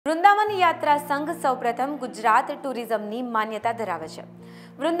વૃંદાવન યાત્રા સંઘ સૌપ્રથમ ગુજરાત ટુરિઝમની માન્યતા ધરાવે છે।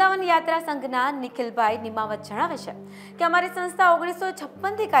 વૃંદાવન યાત્રા સંઘના નિખિલભાઈ નિમાવત જણાવે છે કે અમારી સંસ્થા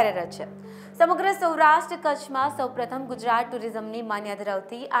 1956થી કાર્યરત છે। સમગ્ર સૌરાષ્ટ્ર કચ્છમાં સૌપ્રથમ ગુજરાત ટુરિઝમની માન્યતા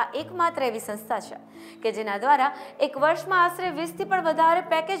ધરાવતી આ એકમાત્ર એવી સંસ્થા છે કે જેના દ્વારા એક વર્ષમાં આશરે 20થી પણ વધારે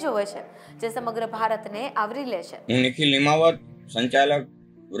પેકેજો હોય છે જે સમગ્ર ભારતને આવરી લે છે। હું નિખિલ નિમાવત, સંચાલક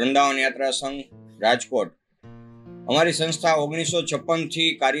વૃંદાવન યાત્રા સંઘ રાજકોટ। અમારી સંસ્થા 1956 થી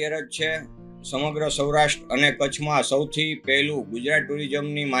કાર્યરત છે। સમગ્ર સૌરાષ્ટ્ર અને કચ્છમાં સૌથી પહેલું ગુજરાત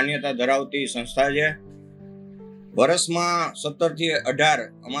ટુરિઝમની માન્યતા ધરાવતી સંસ્થા છે। વર્ષમાં 17 થી 18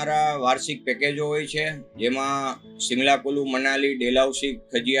 અમારા વાર્ષિક પેકેજો હોય છે, જેમાં શિમલા કુલુ, મનાલી, ડેલહાઉસી,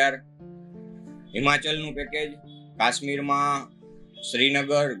 ખજિયાર, હિમાચલનું પેકેજ, કાશ્મીરમાં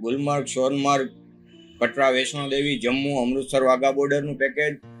શ્રીનગર, ગુલમર્ગ, સોનમર્ગ, કટરા, વૈષ્ણોદેવી, જમ્મુ, અમૃતસર, વાઘા બોર્ડરનું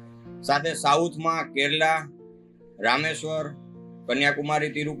પેકેજ, સાથે સાઉથમાં કેરલા, રામેશ્વર,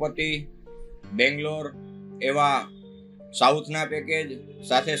 કન્યાકુમારી, તિરુપતિ, બેંગ્લોર એવા સાઉથના પેકેજ,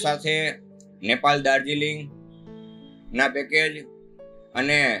 સાથે સાથે નેપાલ, દાર્જિલિંગ ના પેકેજ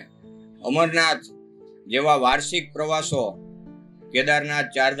અને અમરનાથ જેવા વાર્ષિક પ્રવાસો, કેદારનાથ,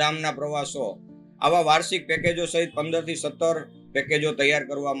 ચારધામના પ્રવાસો, આવા વાર્ષિક પેકેજો સહિત 15 થી 17 પેકેજો તૈયાર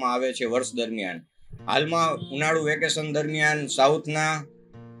કરવામાં આવે છે વર્ષ દરમિયાન। હાલમાં ઉનાળુ વેકેશન દરમિયાન સાઉથના,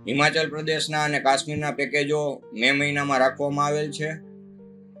 હિમાચલ પ્રદેશના અને કાશ્મીરના પેકેજો મે મહિનામાં રાખવામાં આવેલ છે।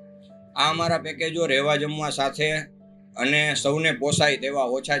 આ અમારા પેકેજો રહેવા જમવા સાથે અને સૌને પોસાય તેવા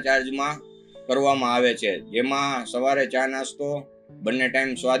ઓછા ચાર્જમાં કરવામાં આવે છે, જેમાં સવારે ચા નાસ્તો, બંને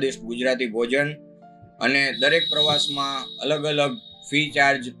ટાઈમ સ્વાદિષ્ટ ગુજરાતી ભોજન અને દરેક પ્રવાસમાં અલગ અલગ ફી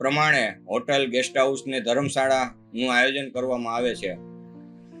ચાર્જ પ્રમાણે હોટલ, ગેસ્ટ હાઉસ ને ધર્મશાળાનું આયોજન કરવામાં આવે છે।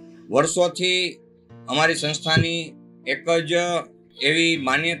 વર્ષોથી અમારી સંસ્થાની એક જ એવી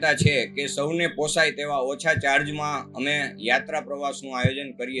માન્યતા છે કે સૌને પોસાય તેવા ઓછા ચાર્જમાં અમે યાત્રા પ્રવાસનું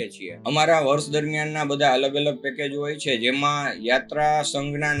આયોજન કરીએ છીએ। અમારા વર્ષ દરમિયાનના બધા અલગ અલગ પેકેજ હોય છે, જેમાં યાત્રા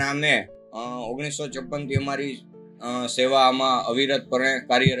સંઘના નામે 1956 થી અમારી સેવા આમાં અવિરતપણે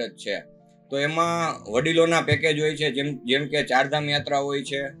કાર્યરત છે। તો એમાં વડીલોના પેકેજ હોય છે, જેમ કે ચારધામ યાત્રા હોય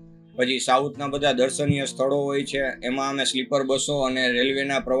છે, પછી સાઉથના બધા દર્શનીય સ્થળો હોય છે, એમાં અમે સ્લીપર બસો અને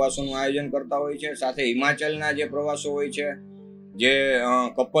રેલવેના પ્રવાસોનું આયોજન કરતા હોય છે। સાથે હિમાચલના જે પ્રવાસો હોય છે, જે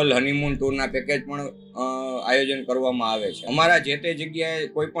કપલ હનીમૂન ટૂરના પેકેજ પણ આયોજન કરવામાં આવે છે। અમારા જે તે જગ્યાએ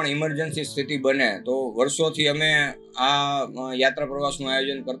કોઈ પણ ઇમરજન્સી સ્થિતિ બને તો વર્ષોથી અમે આ યાત્રા પ્રવાસનું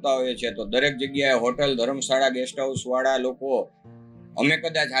આયોજન કરતા હોઈએ છીએ। તો દરેક જગ્યાએ હોટલ, ધર્મશાળા, ગેસ્ટ હાઉસ વાળા લોકો અમે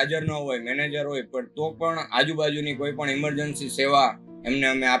કદાચ હાજર ન હોય, મેનેજર હોય, પણ તો પણ આજુબાજુની કોઈ પણ ઇમરજન્સી સેવા એમને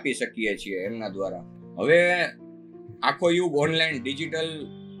અમે આપી શકીએ છીએ એમના દ્વારા। હવે આખો યુગ ઓનલાઈન ડિજિટલ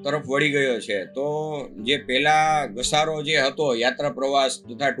તરફ વળી ગયો છે, તો જે પહેલા ઘસારો જે હતો યાત્રા પ્રવાસ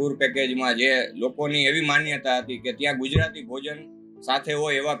તથા ટૂર પેકેજમાં, જે લોકોની એવી માન્યતા હતી કે ત્યાં ગુજરાતી ભોજન સાથે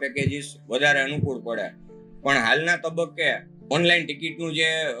હોય એવા પેકેજીસ વધારે અનુકૂળ પડે, પણ હાલના તબક્કે ઓનલાઈન ટિકિટનું જે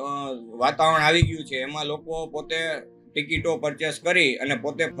વાતાવરણ આવી ગયું છે, એમાં લોકો પોતે ટિકિટો પરચેસ કરી અને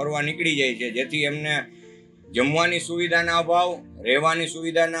પોતે ફરવા નીકળી જાય છે, જેથી એમને જમવાની સુવિધાના અભાવ, રહેવાની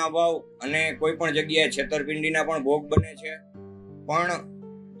સુવિધાના અભાવ અને કોઈ પણ જગ્યાએ છેતરપિંડીના પણ ભોગ બને છે। પણ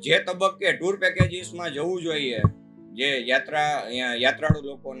જે તબક્કે ટૂર પેકેજીસમાં જવું જોઈએ જે યાત્રાળુ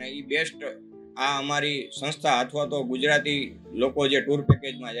લોકોને, એ બેસ્ટ આ અમારી સંસ્થા અથવા તો ગુજરાતી લોકો જે ટૂર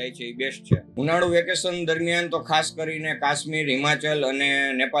પેકેજમાં જાય છે એ બેસ્ટ છે। ઉનાળુ વેકેશન દરમિયાન તો ખાસ કરીને કાશ્મીર, હિમાચલ અને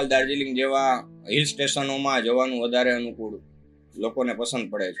નેપાલ, દાર્જિલિંગ જેવા હિલ સ્ટેશનોમાં જવાનું વધારે અનુકૂળ લોકોને પસંદ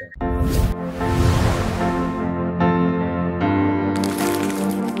પડે છે।